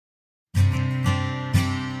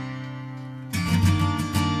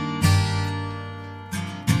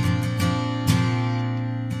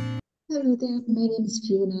Hello there, my name is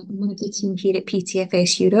Fiona. I'm one of the team here at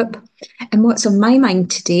PTFS Europe. And what's on my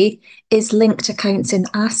mind today is linked accounts in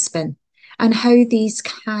Aspen and how these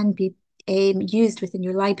can be used within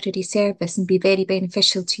your library service and be very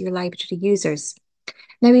beneficial to your library users.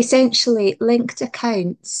 Now, essentially, linked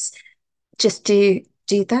accounts just do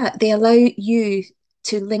that. They allow you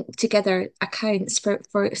to link together accounts for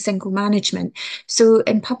single management. So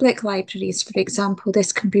in public libraries, for example,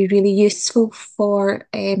 this can be really useful for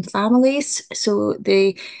families. So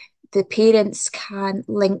the parents can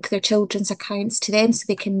link their children's accounts to them so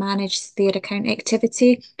they can manage their account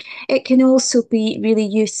activity. It can also be really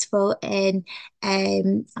useful in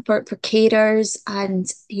for carers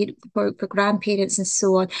and for grandparents and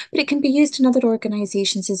so on, but it can be used in other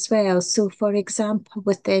organisations as well. So, for example,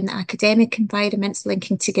 within academic environments,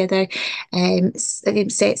 linking together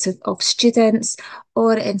sets of students,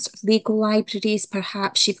 or in sort of legal libraries,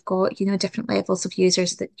 perhaps you've got, different levels of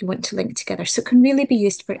users that you want to link together. So it can really be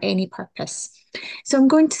used for any purpose. So I'm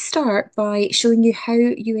going to start by showing you how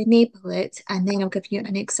you enable it, and then I'll give you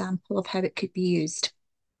an example of how it could be used.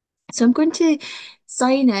 So I'm going to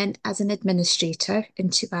sign in as an administrator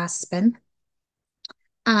into Aspen.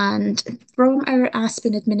 And from our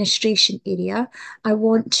Aspen administration area, I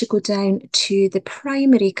want to go down to the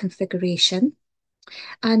primary configuration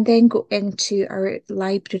and then go into our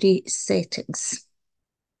library settings.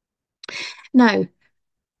 Now,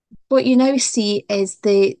 what you now see is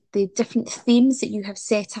the different themes that you have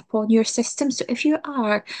set up on your system. So if you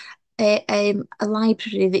are a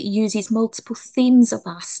library that uses multiple themes of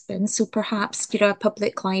Aspen. So perhaps you're a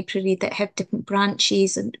public library that have different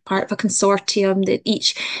branches and part of a consortium that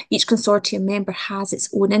each consortium member has its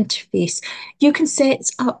own interface. You can set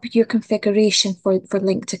up your configuration for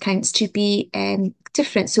linked accounts to be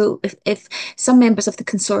different. So if some members of the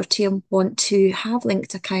consortium want to have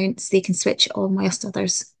linked accounts, they can switch it on whilst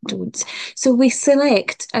others don't. So we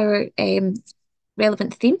select our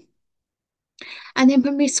relevant theme. And then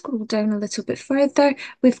when we scroll down a little bit further,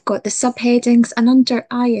 we've got the subheadings, and under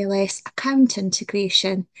ILS account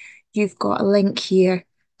integration, you've got a link here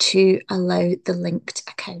to allow the linked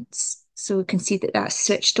accounts. So we can see that that's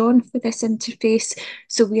switched on for this interface.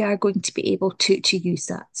 So we are going to be able to use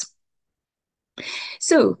that.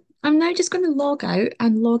 So I'm now just going to log out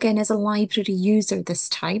and log in as a library user this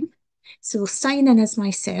time. So we'll sign in as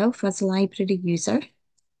myself as a library user.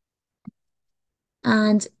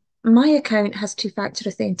 And my account has two-factor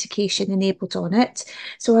authentication enabled on it.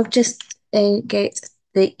 So I've just get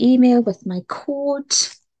the email with my code.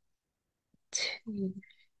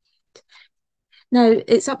 Now,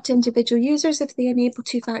 it's up to individual users if they enable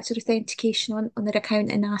two-factor authentication on their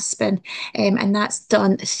account in Aspen, and that's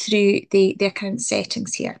done through the account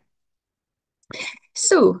settings here.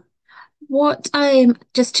 So what I'm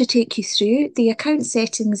just to take you through the account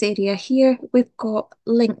settings area here, we've got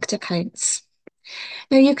linked accounts.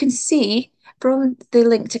 Now you can see from the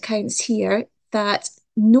linked accounts here that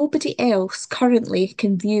nobody else currently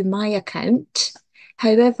can view my account.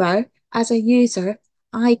 However, as a user,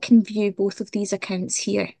 I can view both of these accounts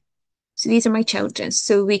here. So these are my children.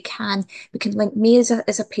 So we can link me as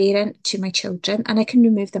a parent to my children, and I can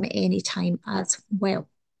remove them at any time as well.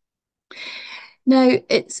 Now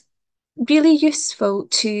it's really useful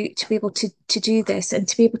to be able to do this and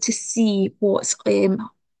to be able to see what's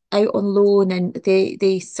out on loan and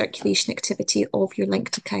the circulation activity of your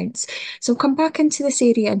linked accounts. So I'll come back into this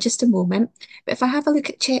area in just a moment. But if I have a look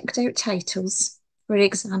at checked out titles, for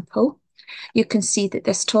example, you can see that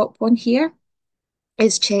this top one here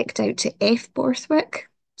is checked out to F Borthwick.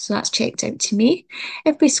 So that's checked out to me.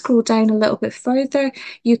 If we scroll down a little bit further,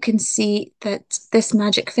 you can see that this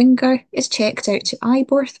magic finger is checked out to I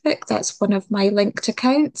Borthwick. That's one of my linked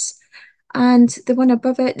accounts. And the one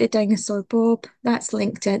above it, the dinosaur Bob, that's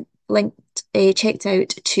checked out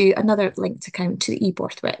to another linked account to the E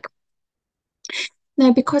Borthwick.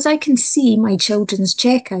 Now, because I can see my children's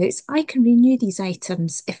checkouts, I can renew these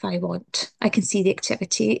items if I want. I can see the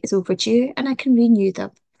activity is overdue and I can renew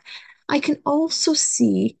them. I can also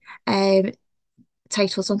see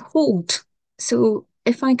titles on hold. So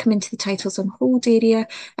if I come into the titles on hold area,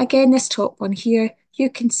 again, this top one here, you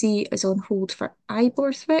can see is on hold for I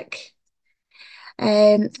Borthwick.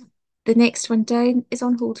 Um, the next one down is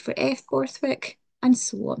on hold for F Borthwick, and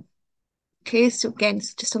so on. Okay, so again,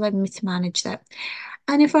 it's just allowing me to manage that.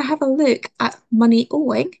 And if I have a look at money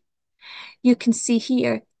owing, you can see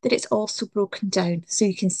here that it's also broken down. So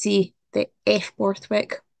you can see that F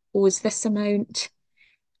Borthwick owes this amount.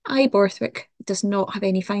 I Borthwick does not have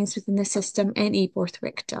any fines within the system, and E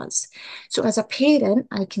Borthwick does. So as a parent,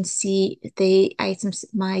 I can see the items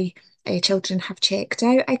that my children have checked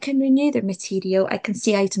out, I can renew their material, I can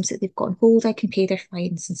see items that they've got on hold, I can pay their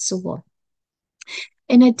fines and so on.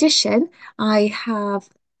 In addition, I have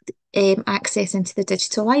access into the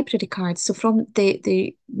digital library card. So from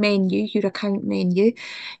the menu, your account menu,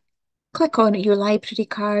 click on your library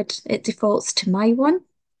card, it defaults to my one,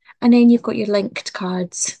 and then you've got your linked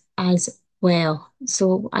cards as well.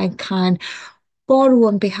 So I can borrow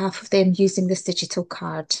on behalf of them using this digital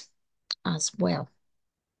card as well.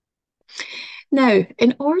 Now,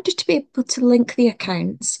 in order to be able to link the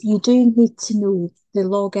accounts, you do need to know the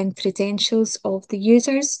login credentials of the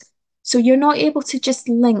users. So you're not able to just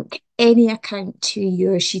link any account to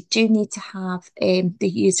yours. You do need to have the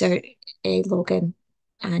user login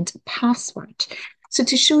and password. So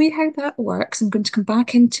to show you how that works, I'm going to come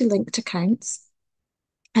back into linked accounts,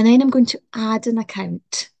 and then I'm going to add an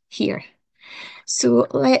account here. So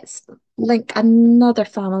let's link another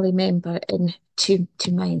family member in to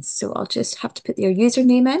mine. So I'll just have to put their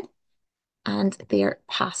username in and their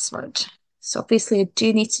password. So obviously I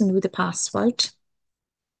do need to know the password,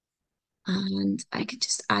 and I can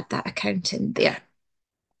just add that account in there.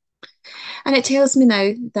 And it tells me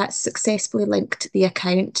now that's successfully linked the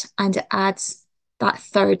account, and it adds that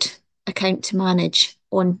third account to manage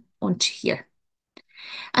onto here.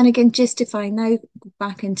 And again, just if I now go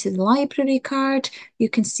back into the library card, you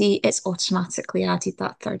can see it's automatically added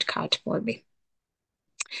that third card for me.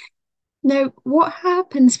 Now, what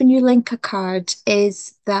happens when you link a card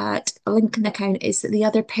is that a link an account is that the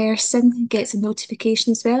other person gets a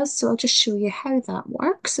notification as well. So I'll just show you how that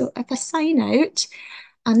works. So if I sign out,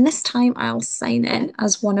 and this time I'll sign in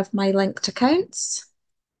as one of my linked accounts.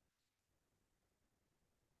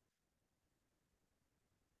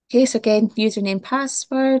 Okay, so again, username,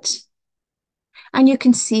 password. And you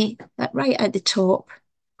can see that right at the top,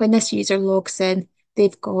 when this user logs in,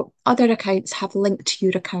 they've got other accounts have linked to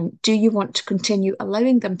your account. Do you want to continue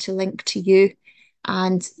allowing them to link to you?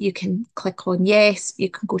 And you can click on yes, you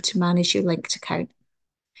can go to manage your linked account.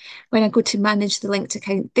 When I go to manage the linked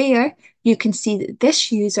account there, you can see that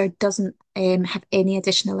this user doesn't have any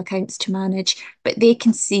additional accounts to manage, but they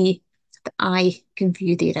can see that I can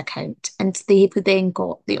view their account, and they've then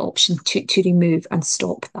got the option to remove and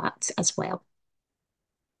stop that as well.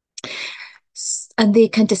 And they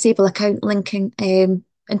can disable account linking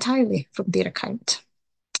entirely from their account.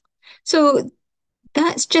 So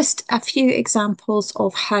that's just a few examples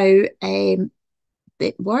of how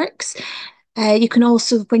it works. You can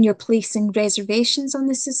also, when you're placing reservations on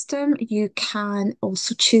the system, you can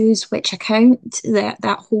also choose which account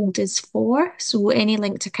that hold is for. So any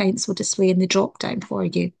linked accounts will display in the drop down for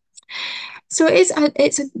you. So it's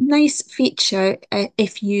a nice feature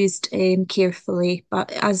if used carefully,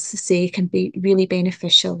 but as I say, can be really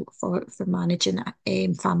beneficial for managing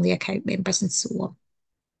family account members and so on.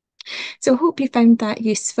 So I hope you found that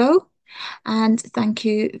useful, and thank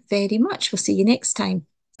you very much. We'll see you next time.